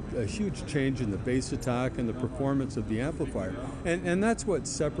a huge change in the bass attack and the performance of the amplifier. And that's what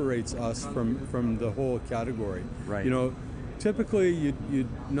separates us from the whole category. Right. You know, typically you'd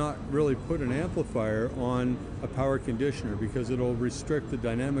not really put an amplifier on a power conditioner because it'll restrict the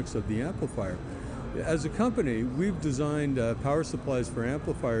dynamics of the amplifier. As a company, we've designed power supplies for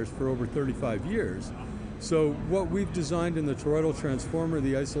amplifiers for over 35 years. So what we've designed in the toroidal transformer,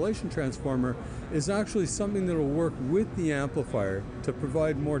 the isolation transformer, is actually something that will work with the amplifier to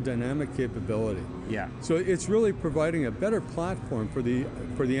provide more dynamic capability. Yeah. So it's really providing a better platform for the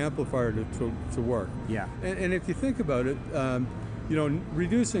amplifier to work. Yeah. And if you think about it,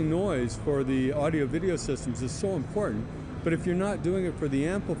 reducing noise for the audio-video systems is so important. But if you're not doing it for the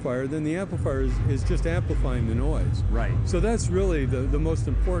amplifier, then the amplifier is just amplifying the noise. Right. So that's really the most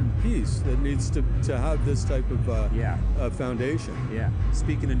important piece that needs to have this type of foundation. Yeah.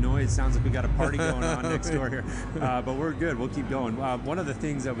 Speaking of noise, sounds like we got a party going on next door here. But we're good. We'll keep going. One of the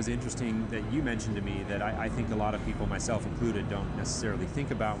things that was interesting that you mentioned to me that I think a lot of people, myself included, don't necessarily think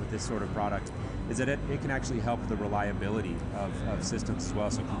about with this sort of product is that it can actually help the reliability of systems as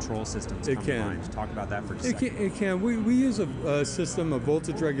well, so control systems come to mind. Talk about that for just a second. It can. We use a system, a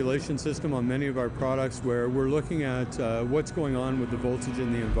voltage regulation system on many of our products where we're looking at what's going on with the voltage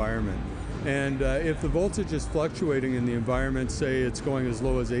in the environment. And if the voltage is fluctuating in the environment, say it's going as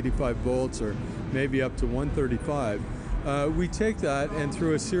low as 85 volts or maybe up to 135, we take that and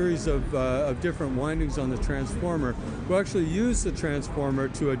through a series of different windings on the transformer, we'll actually use the transformer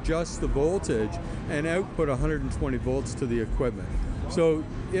to adjust the voltage and output 120 volts to the equipment. So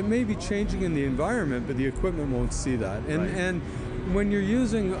it may be changing in the environment, but the equipment won't see that. And when you're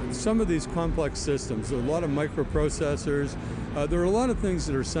using some of these complex systems, a lot of microprocessors, there are a lot of things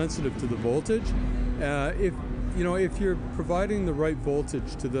that are sensitive to the voltage. If you're providing the right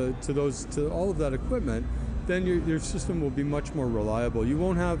voltage to all of that equipment, then your system will be much more reliable. You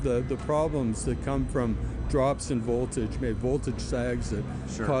won't have the problems that come from drops in voltage, maybe voltage sags that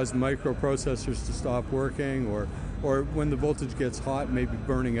cause microprocessors to stop working, or when the voltage gets hot, maybe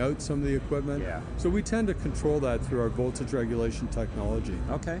burning out some of the equipment. Yeah. So we tend to control that through our voltage regulation technology.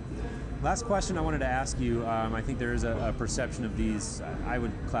 Okay. Last question I wanted to ask you, I think there is a perception of these, I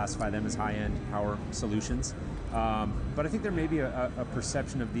would classify them as high-end power solutions, but I think there may be a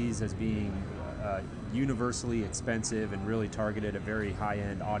perception of these as being universally expensive and really targeted at very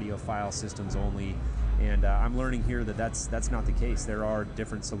high-end audiophile systems only. And I'm learning here that that's not the case. There are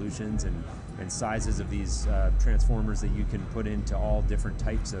different solutions and sizes of these transformers that you can put into all different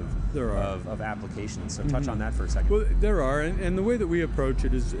types of applications. So touch on that for a second. Well, there are, and the way that we approach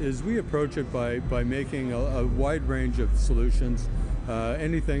it is we approach it by making a wide range of solutions,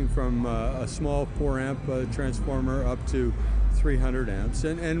 anything from a small 4-amp transformer up to 300 amps.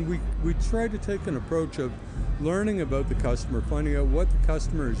 And we try to take an approach of learning about the customer, finding out what the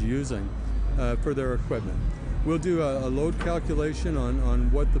customer is using for their equipment. We'll do a load calculation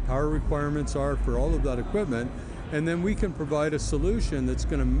on what the power requirements are for all of that equipment, and then we can provide a solution that's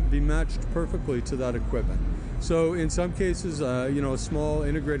going to be matched perfectly to that equipment. So in some cases, a small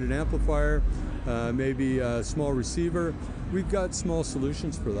integrated amplifier, maybe a small receiver, we've got small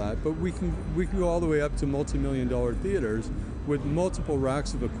solutions for that, but we can go all the way up to multi-million-dollar theaters with multiple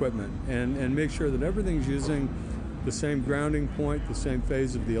racks of equipment and make sure that everything's using the same grounding point, the same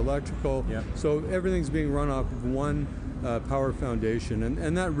phase of the electrical. Yep. So everything's being run off of one power foundation,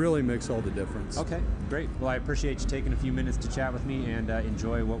 and that really makes all the difference. Okay, great. Well, I appreciate you taking a few minutes to chat with me and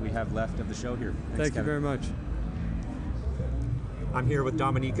enjoy what we have left of the show here. Thanks, Thank you Kevin. very much. I'm here with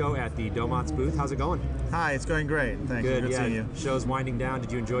Domenico at the Domots booth. How's it going? Hi, it's going great. Thank you. Good seeing you. Show's winding down.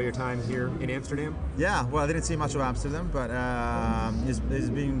 Did you enjoy your time here in Amsterdam? Yeah, well, I didn't see much of Amsterdam, but it's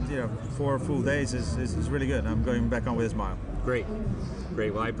been 4 full days is really good. I'm going back on with a smile. Great.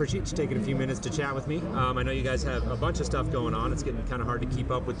 Well, I appreciate you taking a few minutes to chat with me. I know you guys have a bunch of stuff going on. It's getting kind of hard to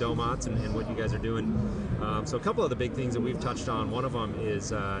keep up with Domots and what you guys are doing. So a couple of the big things that we've touched on, one of them is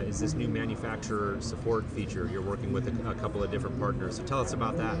this new manufacturer support feature. You're working with a couple of different partners. So tell us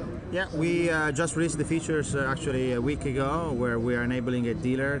about that. Yeah, we just released the features actually a week ago, where we are enabling a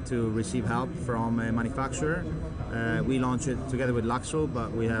dealer to receive help from a manufacturer. We launched it together with Luxul,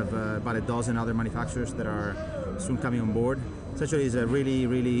 but we have about a dozen other manufacturers that are soon coming on board. Essentially, it's a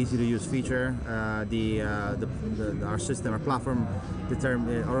really easy to use feature. Our system, our platform,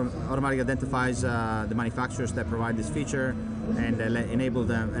 automatically identifies the manufacturers that provide this feature and enable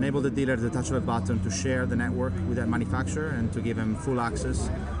the dealer at the touch of a button to share the network with that manufacturer and to give them full access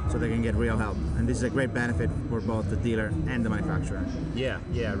so they can get real help. And this is a great benefit for both the dealer and the manufacturer. Yeah,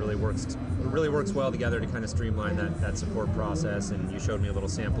 it really works well together to kind of streamline that support process. And you showed me a little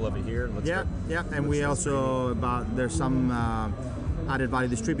sample of it here. And we also there's some added value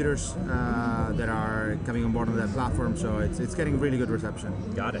distributors that are coming on board on that platform, so it's getting really good reception.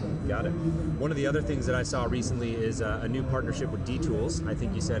 Got it. One of the other things that I saw recently is a new partnership with D-Tools. I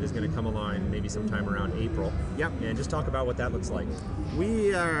think you said is going to come online maybe sometime around April. Yep. And just talk about what that looks like.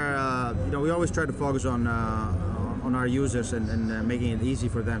 We are, we always try to focus on our users and making it easy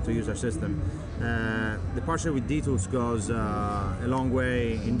for them to use our system. The partnership with D-Tools goes a long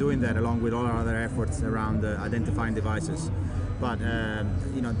way in doing that, along with all our other efforts around identifying devices. But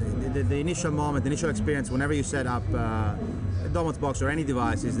the initial moment, the initial experience, whenever you set up a Domots box or any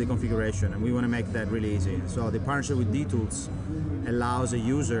device, is the configuration, and we want to make that really easy. So the partnership with D-Tools allows a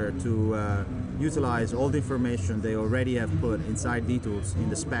user to utilize all the information they already have put inside D-Tools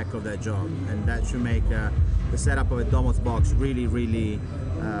in the spec of that job, and that should make the setup of a Domots box really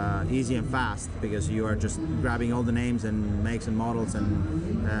easy and fast, because you are just grabbing all the names and makes and models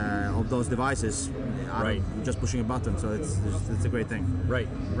and of those devices, just pushing a button. So it's a great thing. Right.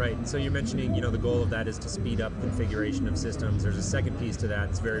 So you're mentioning, the goal of that is to speed up configuration of systems. There's a second piece to that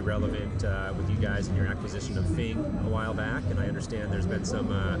that's very relevant with you guys and your acquisition of Fing a while back, and I understand there's been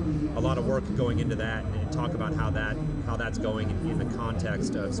a lot of work going into that. And talk about how that's going in the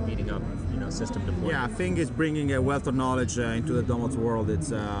context of speeding up, system deployment. Yeah, Fing is bringing a wealth of knowledge into the Domots world.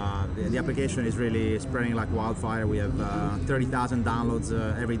 It's the application is really spreading like wildfire. We have 30,000 downloads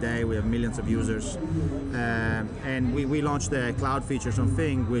every day. We have millions of users, and we launched the cloud features on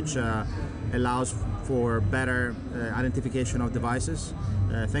Fing, which allows for better identification of devices.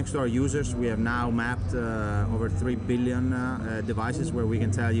 Thanks to our users, we have now mapped over 3 billion devices, where we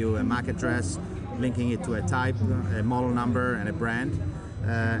can tell you a MAC address, linking it to a type, a model number, and a brand.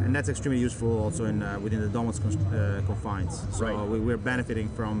 And that's extremely useful also within the Domots confines. So we're benefiting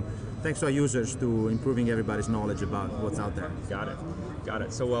from, thanks to our users, to improving everybody's knowledge about what's out there. Got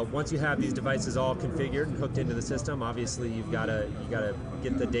it. So once you have these devices all configured and hooked into the system, obviously you got to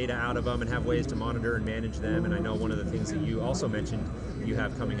get the data out of them and have ways to monitor and manage them. And I know one of the things that you also mentioned you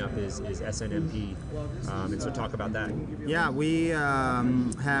have coming up is SNMP, and so talk about that. Yeah, we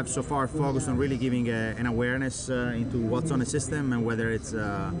have so far focused on really giving an awareness into what's on the system and whether it's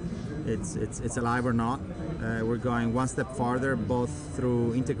alive or not. We're going one step farther, both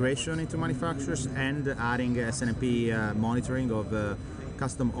through integration into manufacturers and adding SNMP monitoring of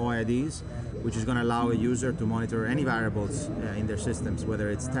custom OIDs, which is going to allow a user to monitor any variables in their systems, whether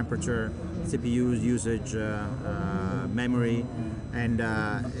it's temperature, CPU usage, memory, and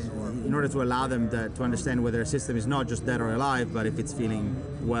in order to allow them to understand whether a system is not just dead or alive, but if it's feeling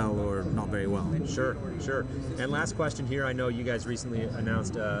well or not very well. Sure. And last question here, I know you guys recently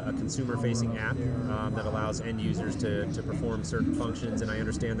announced a consumer-facing app that allows end users to perform certain functions, and I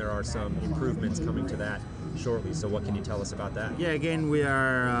understand there are some improvements coming to that shortly. So what can you tell us about that? Yeah, again, we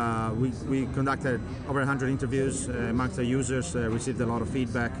conducted over 100 interviews amongst our users, received a lot of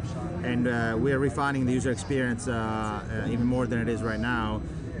feedback, and we are refining the user experience even more than it is right now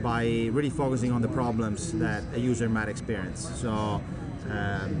by really focusing on the problems that a user might experience. So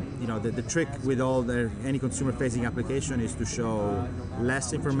the trick with any consumer-facing application is to show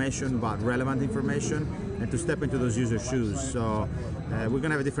less information but relevant information, and to step into those users' shoes. So we're going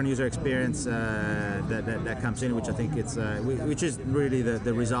to have a different user experience that comes in, which I think which is really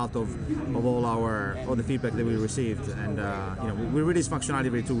the result of all the feedback that we received. And we released functionality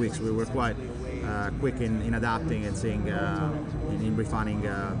every 2 weeks. We were quite quick in adapting and seeing in refining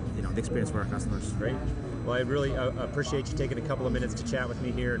the experience for our customers. Great. Well, I really appreciate you taking a couple of minutes to chat with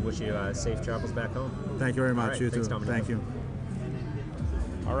me here, and wish you safe travels back home. Thank you very much. Right, you thanks, too. Dominic. Thank you.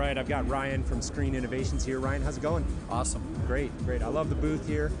 All right, I've got Ryan from Screen Innovations here. Ryan, how's it going? Awesome. Great. I love the booth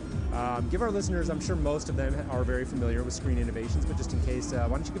here. Give our listeners, I'm sure most of them are very familiar with Screen Innovations, but just in case, why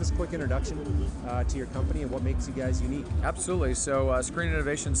don't you give us a quick introduction to your company and what makes you guys unique? Absolutely. So Screen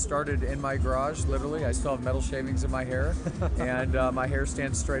Innovations started in my garage, literally. I still have metal shavings in my hair, and my hair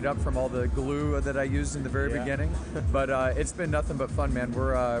stands straight up from all the glue that I used in the very beginning. But it's been nothing but fun, man.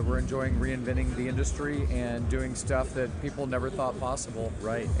 We're enjoying reinventing the industry and doing stuff that people never thought possible.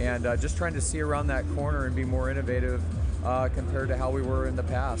 Right. And just trying to see around that corner and be more innovative compared to how we were in the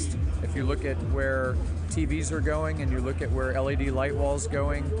past. If you look at where TVs are going and you look at where LED light walls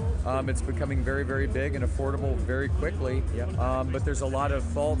going, it's becoming very, very big and affordable very quickly. Yep. But there's a lot of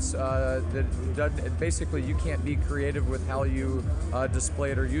faults that basically you can't be creative with how you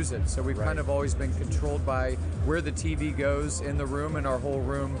display it or use it. So we've kind of always been controlled by where the TV goes in the room, and our whole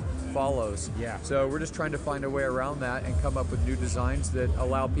room follows. Yeah. So we're just trying to find a way around that and come up with new designs that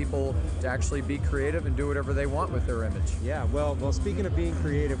allow people to actually be creative and do whatever they want with their image. Yeah, well, speaking of being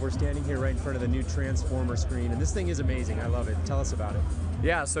creative, we're standing here right in front of the new Transformer screen, and this thing is amazing. I love it. Tell us about it.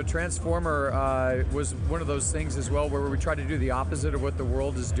 Yeah, so Transformer was one of those things as well where we try to do the opposite of what the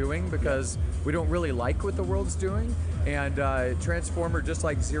world is doing, because we don't really like what the world's doing. And Transformer, just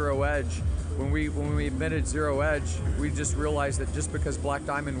like Zero Edge, when we invented Zero Edge, we just realized that just because Black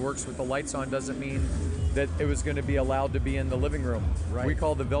Diamond works with the lights on doesn't mean that it was going to be allowed to be in the living room. Right. We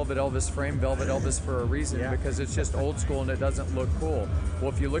call the Velvet Elvis frame Velvet Elvis for a reason, because it's just old school and it doesn't look cool. Well,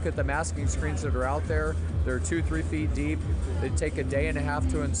 if you look at the masking screens that are out there, they're 2-3 feet deep. They take a day and a half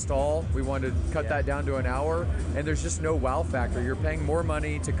to install. We wanted to cut that down to an hour, and there's just no wow factor. You're paying more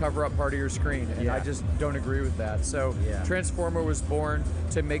money to cover up part of your screen, and I just don't agree with that. So Transformer was born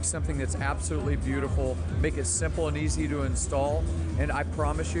to make something that's absolutely beautiful, make it simple and easy to install. And I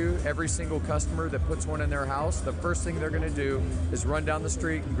promise you, every single customer that puts one in their house, the first thing they're going to do is run down the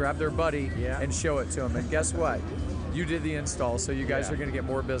street and grab their buddy and show it to them. And guess what? You did the install, so you guys are going to get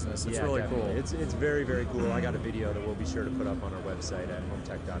more business. It's really cool. It's very, very cool. I got a video that we'll be sure to put up on our website at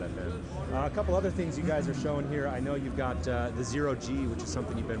HomeTech.fm. A couple other things you guys are showing here. I know you've got the Zero G, which is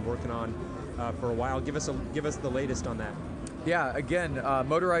something you've been working on for a while. Give us the latest on that. Yeah, again,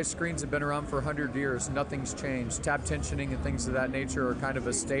 motorized screens have been around for 100 years. Nothing's changed. Tap tensioning and things of that nature are kind of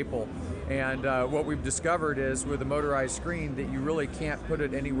a staple. And what we've discovered is with a motorized screen that you really can't put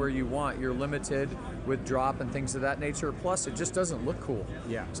it anywhere you want. You're limited with drop and things of that nature. Plus, it just doesn't look cool.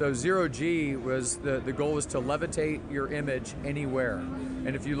 Yeah. So Zero G was the goal was to levitate your image anywhere.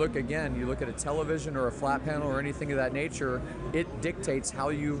 And if you look again, you look at a television or a flat panel or anything of that nature, it dictates how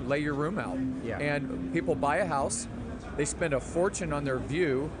you lay your room out. Yeah. And people buy a house. They spend a fortune on their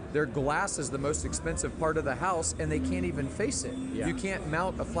view. Their glass is the most expensive part of the house, and they can't even face it. Yeah. You can't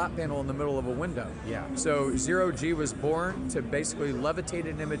mount a flat panel in the middle of a window. Yeah. So Zero G was born to basically levitate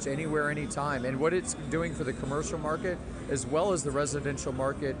an image anywhere, anytime. And what it's doing for the commercial market, as well as the residential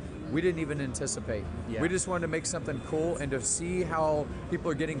market, we didn't even anticipate. Yeah. We just wanted to make something cool, and to see how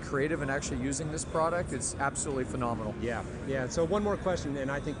people are getting creative and actually using this product, it's absolutely phenomenal. Yeah. So one more question, and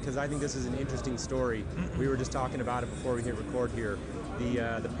because I think this is an interesting story. We were just talking about it before we hit record here.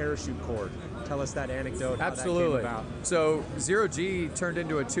 The parachute cord. Tell us that anecdote. How Absolutely. That came about. So Zero G turned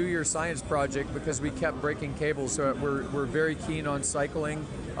into a 2-year science project because we kept breaking cables. So we're very keen on cycling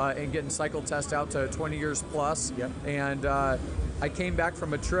and getting cycle test out to 20 years plus. Yep. And I came back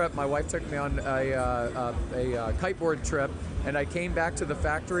from a trip. My wife took me on a kiteboard trip, and I came back to the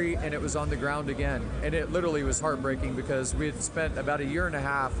factory and it was on the ground again. And it literally was heartbreaking because we had spent about 1.5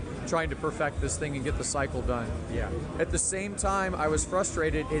 years trying to perfect this thing and get the cycle done. Yeah. At the same time, I was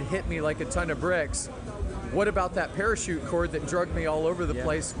frustrated. It hit me like a ton of bricks. What about that parachute cord that drugged me all over the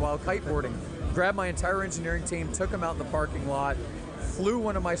place while kiteboarding? Grabbed my entire engineering team, took them out in the parking lot, flew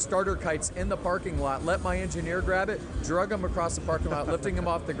one of my starter kites in the parking lot, let my engineer grab it, drug him across the parking lot, lifting him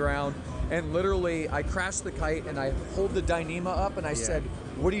off the ground, and literally I crashed the kite and I hold the Dyneema up and I said,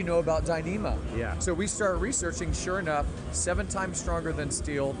 what do you know about Dyneema? Yeah. So we started researching, sure enough, 7 times stronger than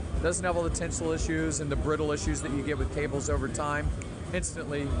steel, doesn't have all the tensile issues and the brittle issues that you get with cables over time.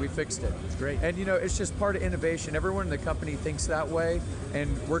 Instantly, we fixed it. It's great. And it's just part of innovation. Everyone in the company thinks that way,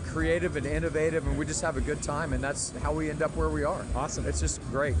 and we're creative and innovative, and we just have a good time, and that's how we end up where we are. Awesome. It's just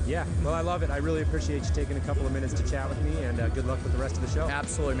great. Yeah, well, I love it. I really appreciate you taking a couple of minutes to chat with me, and good luck with the rest of the show.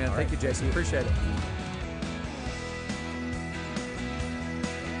 Absolutely, man. Thank you, Jason. Appreciate it.